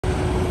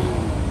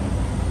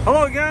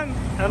Hello again,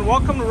 and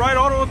welcome to Ride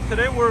Auto.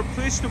 Today we're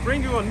pleased to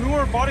bring you a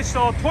newer body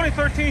style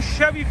 2013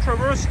 Chevy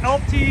Traverse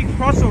LT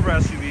crossover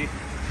SUV.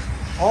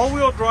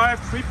 All-wheel drive,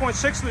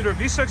 3.6 liter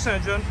V6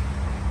 engine.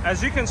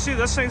 As you can see,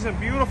 this thing's in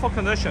beautiful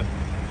condition.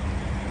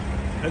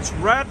 It's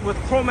red with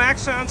chrome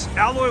accents,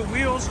 alloy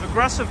wheels,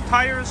 aggressive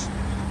tires,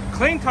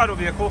 clean title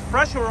vehicle,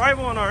 fresh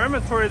arrival in our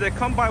inventory. They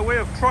come by way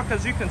of truck,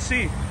 as you can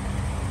see.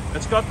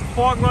 It's got the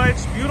fog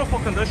lights, beautiful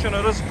condition.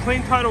 It is a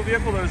clean title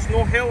vehicle. There's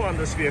no hail on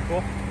this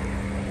vehicle.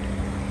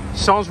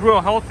 Sounds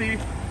real healthy.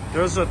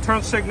 There's a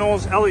turn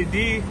signals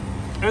LED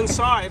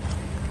inside.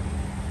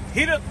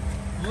 Heated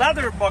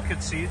leather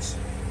bucket seats,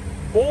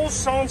 Bose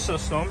sound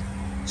system,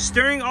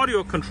 steering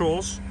audio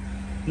controls,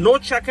 no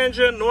check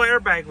engine, no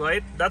airbag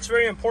light. That's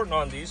very important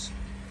on these.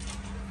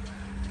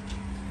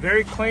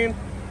 Very clean.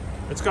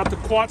 It's got the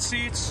quad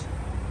seats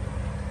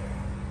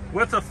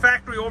with a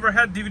factory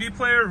overhead DVD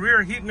player,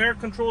 rear heat and air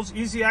controls,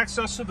 easy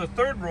access to the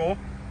third row.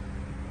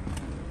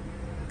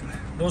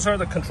 Those are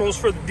the controls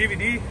for the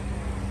DVD.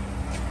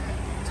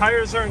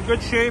 Tires are in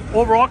good shape.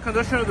 Overall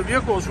condition of the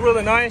vehicle is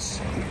really nice.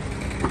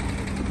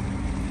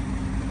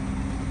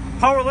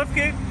 Power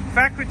liftgate,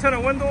 factory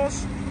tinted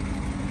windows,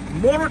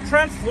 Motor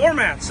Trend floor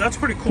mats. That's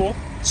pretty cool.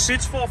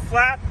 Seats fall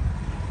flat.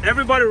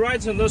 Everybody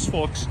rides in this,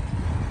 folks.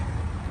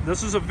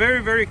 This is a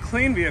very, very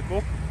clean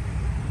vehicle.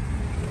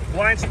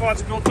 Blind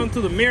spots built into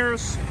the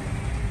mirrors.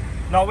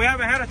 Now, we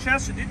haven't had a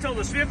chance to detail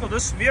this vehicle.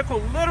 This vehicle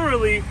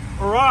literally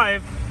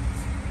arrived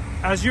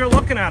as you're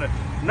looking at it.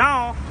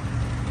 Now,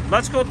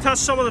 let's go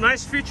test some of the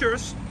nice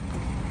features.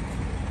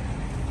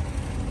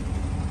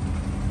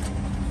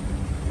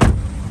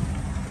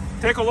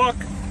 Take a look.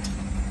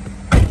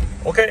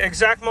 Okay,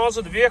 exact models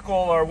of the vehicle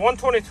are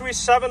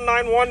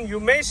 123791. You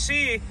may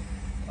see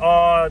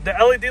the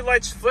LED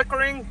lights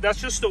flickering. That's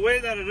just the way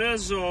that it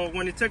is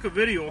when you take a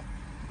video.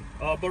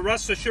 But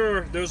rest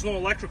assured, there's no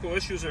electrical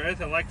issues or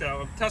anything like that.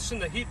 I'm testing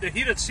the heat. The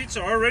heated seats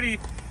are already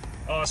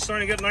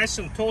starting to get nice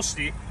and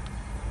toasty.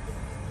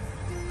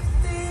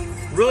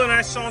 Really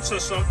nice sound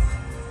system.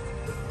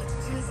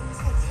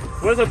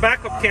 With a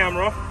backup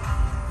camera.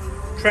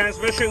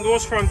 Transmission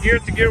goes from gear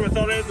to gear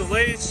without any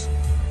delays.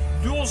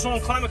 Dual zone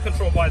climate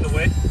control, by the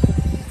way.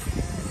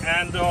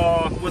 And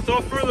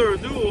without further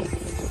ado,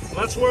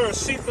 let's wear our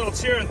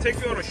seatbelts here and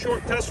take you on a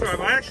short test drive.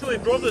 I actually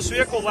drove this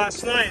vehicle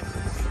last night.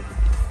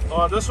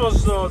 This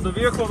was the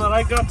vehicle that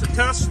I got to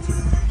test.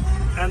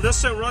 And this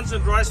thing runs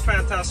and drives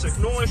fantastic.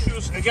 No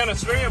issues. Again,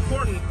 it's very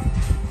important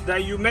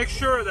that you make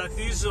sure that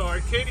these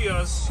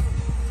Arcadias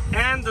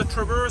and the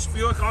Traverse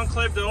Buick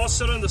Enclave, they all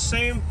sit on the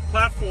same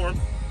platform,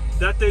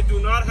 that they do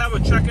not have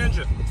a check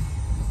engine.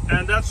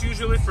 And that's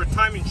usually for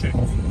timing chain.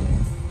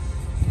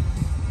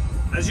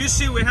 As you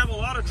see, we have a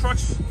lot of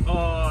trucks.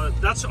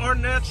 That's our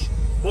niche,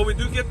 but we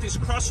do get these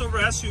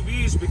crossover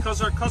SUVs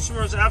because our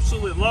customers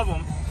absolutely love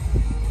them.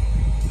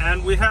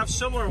 And we have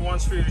similar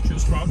ones for you to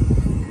choose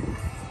from.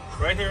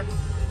 Right here.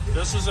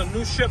 This is a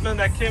new shipment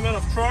that came in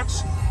of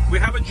trucks. We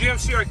have a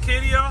GMC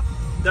Arcadia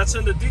that's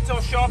in the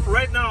detail shop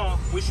right now.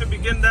 We should be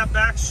getting that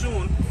back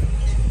soon.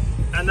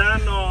 And then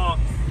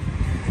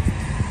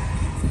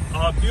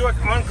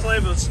Buick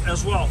Enclave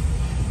as well.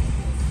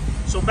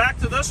 So back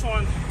to this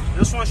one.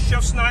 This one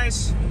shifts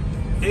nice.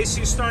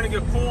 AC is starting to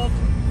get cold.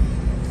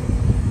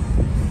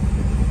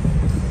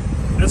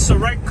 It's the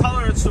right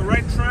color, it's the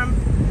right trim.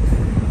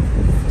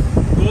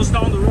 Goes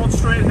down the road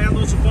straight,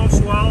 handles the bumps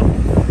well.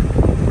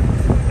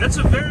 It's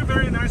a very,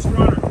 very nice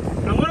runner.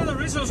 And one of the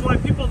reasons why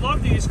people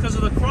love these because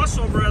of the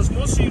crossover, as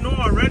most of you know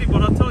already,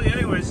 but I'll tell you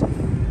anyways,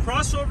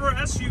 crossover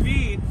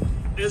SUV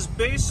is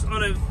based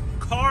on a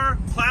car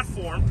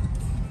platform,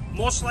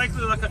 most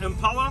likely like an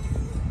Impala,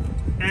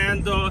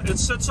 and it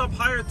sits up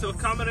higher to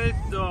accommodate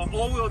the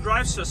all-wheel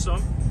drive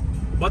system,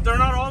 but they're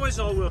not always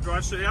all-wheel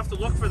drive, so you have to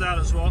look for that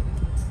as well.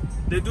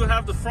 They do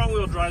have the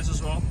front-wheel drives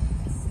as well.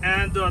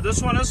 And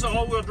this one is the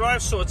all-wheel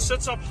drive, so it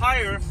sits up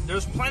higher.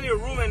 There's plenty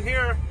of room in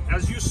here,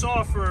 as you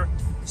saw, for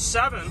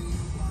 7.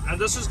 And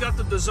this has got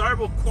the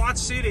desirable quad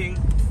seating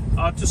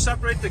to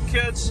separate the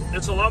kids.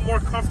 It's a lot more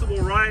comfortable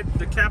ride.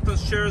 The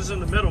captain's chair is in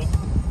the middle.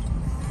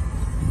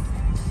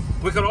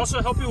 We can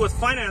also help you with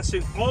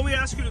financing. All we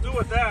ask you to do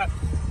with that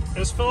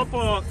is fill up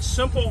a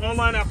simple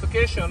online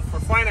application for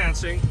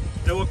financing.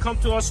 It will come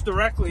to us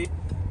directly.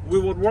 We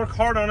would work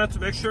hard on it to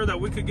make sure that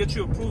we could get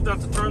you approved at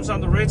the terms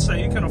on the rates that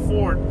you can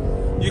afford.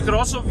 You could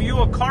also view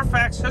a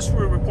Carfax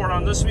history report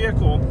on this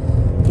vehicle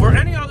or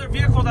any other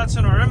vehicle that's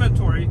in our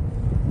inventory.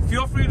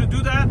 Feel free to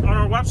do that on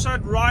our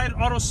website,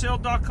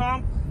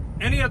 rideautosale.com.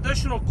 Any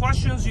additional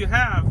questions you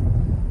have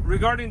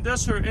regarding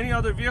this or any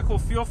other vehicle,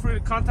 feel free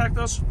to contact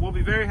us. We'll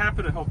be very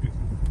happy to help you.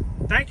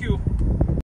 Thank you.